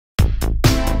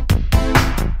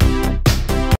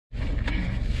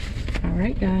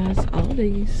Alright guys,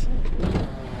 Aldi's.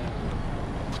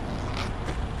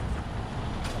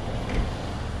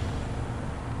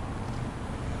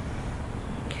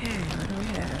 Okay, what do we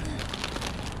have?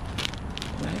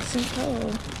 Nice and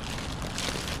cold.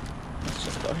 Let's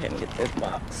just go ahead and get this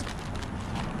box.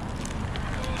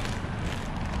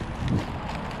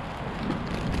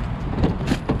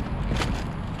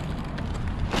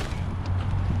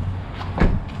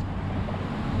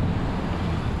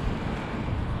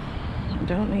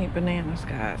 Don't need bananas,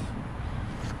 guys,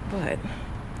 but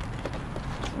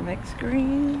mixed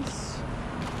greens,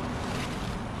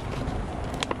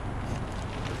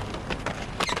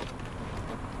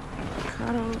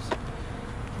 avocados,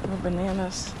 no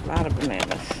bananas, a lot of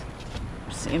bananas.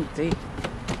 It's empty.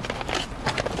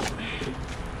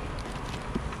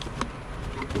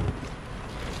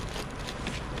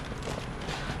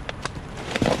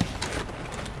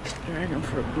 Dragon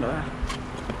fruit, blah.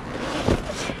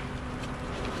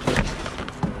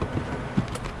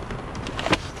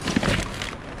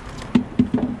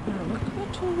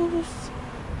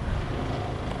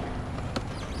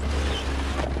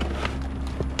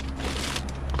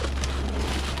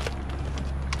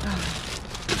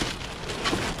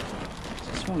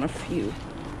 Just want a few.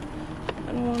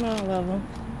 I don't want all of them.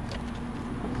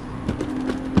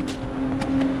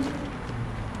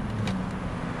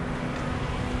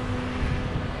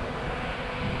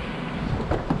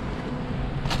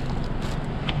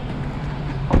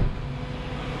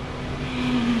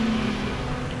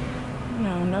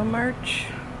 No merch.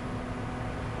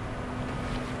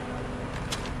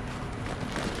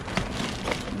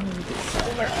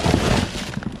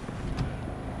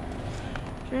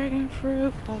 Dragon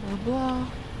fruit, blah blah blah.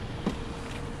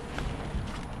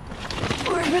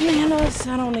 More bananas.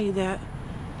 I don't need that.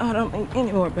 I don't need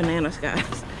any more bananas,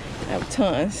 guys. I have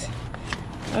tons.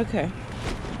 Okay.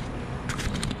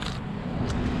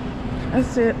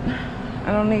 That's it.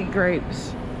 I don't need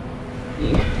grapes.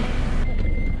 Yeah.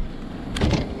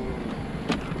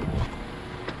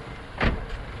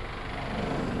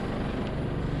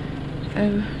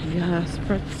 Oh yes,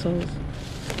 pretzels.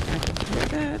 I can put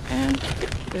that and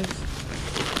this.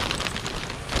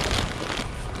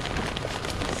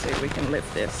 Let's see if we can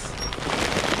lift this.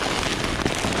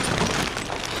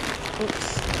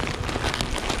 Oops.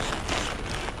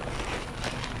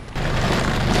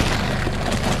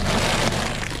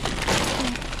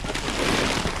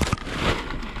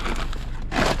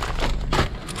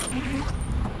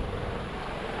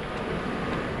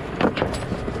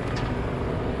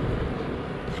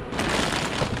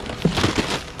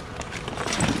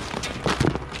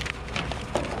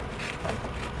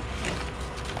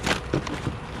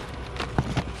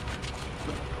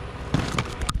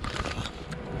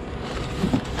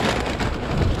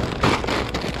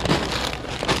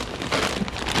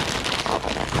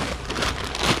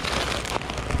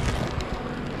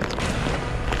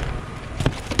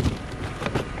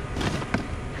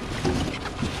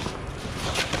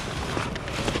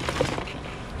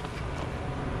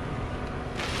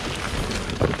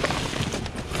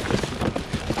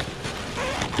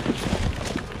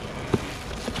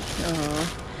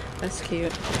 Oh, that's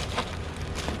cute.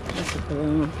 That's a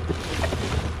balloon.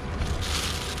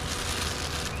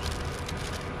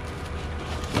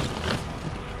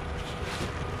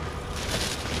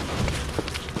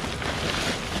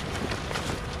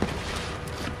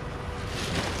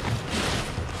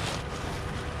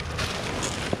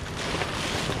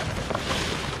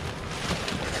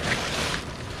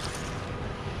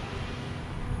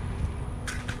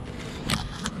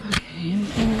 Okay,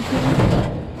 anything else?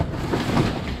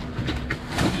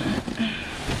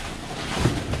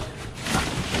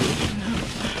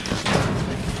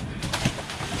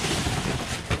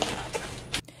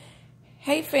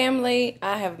 Hey family,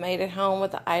 I have made it home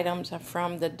with the items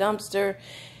from the dumpster,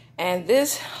 and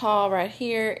this haul right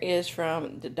here is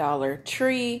from the Dollar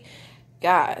Tree.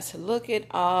 Guys, look at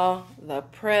all the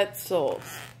pretzels,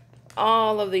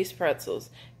 all of these pretzels.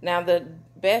 Now the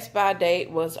best by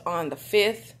date was on the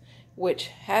 5th, which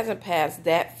hasn't passed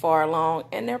that far along,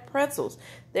 and they're pretzels.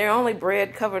 They're only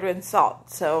bread covered in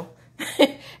salt, so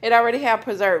it already have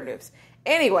preservatives.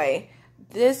 Anyway,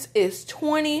 this is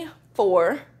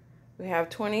 24. We have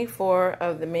 24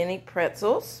 of the mini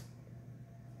pretzels.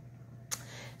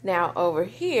 Now over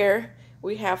here,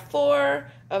 we have 4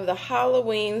 of the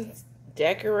Halloween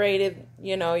decorated,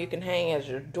 you know, you can hang as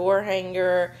your door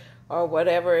hanger or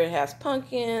whatever. It has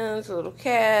pumpkins, little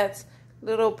cats,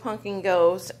 little pumpkin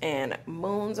ghosts, and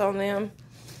moons on them.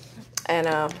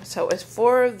 And so it's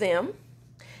 4 of them.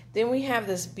 Then we have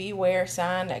this beware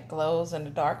sign that glows in the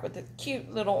dark with a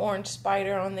cute little orange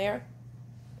spider on there.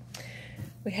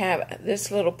 We have this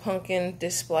little pumpkin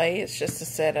display. It's just a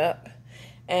setup.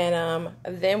 And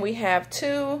then we have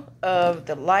 2 of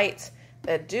the lights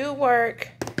that do work,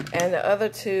 and the other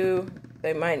 2,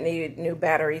 they might need new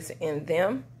batteries in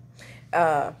them.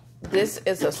 This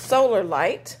is a solar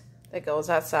light that goes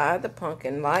outside, the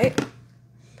pumpkin light.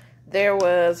 There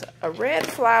was a red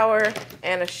flower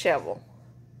and a shovel.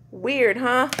 Weird,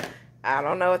 huh? I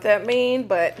don't know what that means,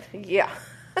 but yeah.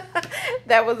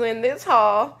 That was in this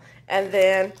haul. And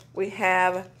then we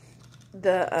have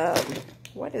the,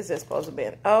 what is this supposed to be?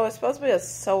 Oh, it's supposed to be a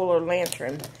solar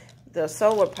lantern. The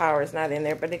solar power is not in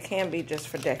there, but it can be just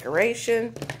for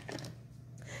decoration.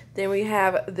 Then we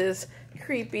have this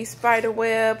creepy spider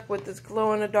web with this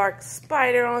glow-in-the-dark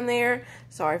spider on there.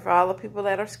 Sorry for all the people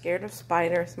that are scared of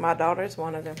spiders. My daughter is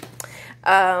one of them.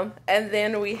 And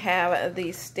then we have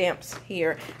these stamps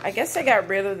here. I guess I got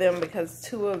rid of them because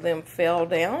 2 of them fell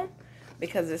down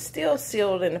because it's still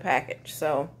sealed in the package.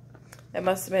 So that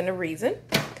must have been the reason.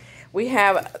 We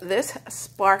have this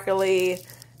sparkly,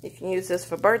 you can use this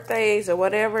for birthdays or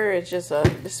whatever. It's just a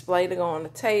display to go on the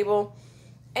table.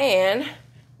 And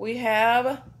we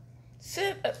have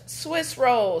Swiss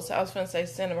rolls. I was going to say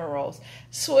cinnamon rolls.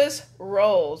 Swiss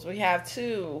rolls. We have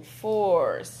 2,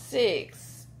 4,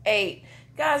 6, 8.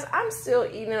 Guys, I'm still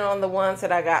eating on the ones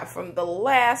that I got from the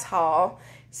last haul.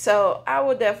 So I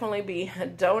will definitely be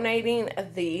donating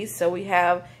these. So we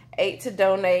have 8 to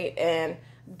donate, and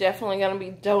definitely going to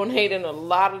be donating a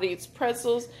lot of these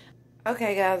pretzels.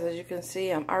 Okay, guys, as you can see,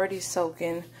 I'm already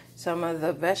soaking some of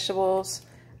the vegetables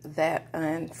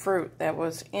and fruit that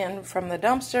was in from the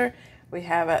dumpster. We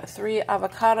have 3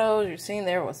 avocados. You've seen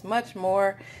there was much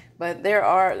more, but there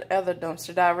are other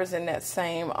dumpster divers in that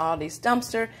same Aldi's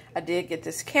dumpster. I did get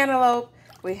this cantaloupe.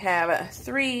 We have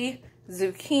 3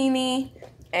 zucchini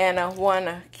and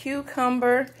 1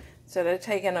 cucumber. So they're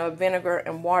taking a vinegar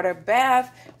and water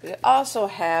bath. We also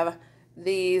have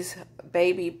these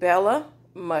baby Bella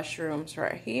mushrooms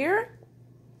right here.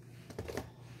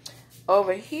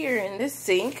 Over here in this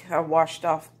sink, I washed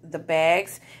off the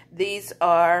bags. These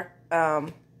are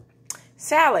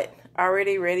salad,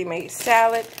 already ready-made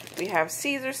salad. We have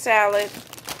Caesar salad,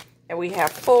 and we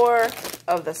have 4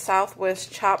 of the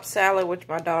Southwest chopped salad, which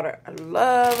my daughter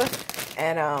loves.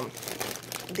 And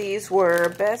these were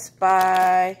Best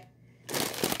By,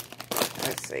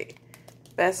 let's see,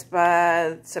 Best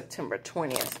By September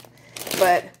 20th.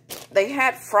 But they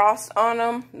had frost on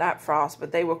them, not frost,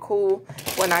 but they were cool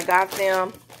when I got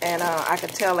them. And I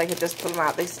could tell they had just put them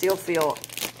out. They still feel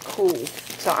cool.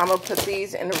 So I'm going to put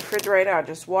these in the refrigerator. I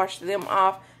just washed them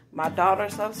off. My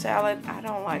daughters love salad. I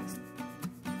don't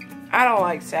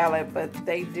like salad, but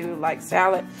they do like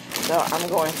salad. So I'm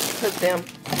going to put them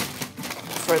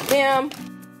for them.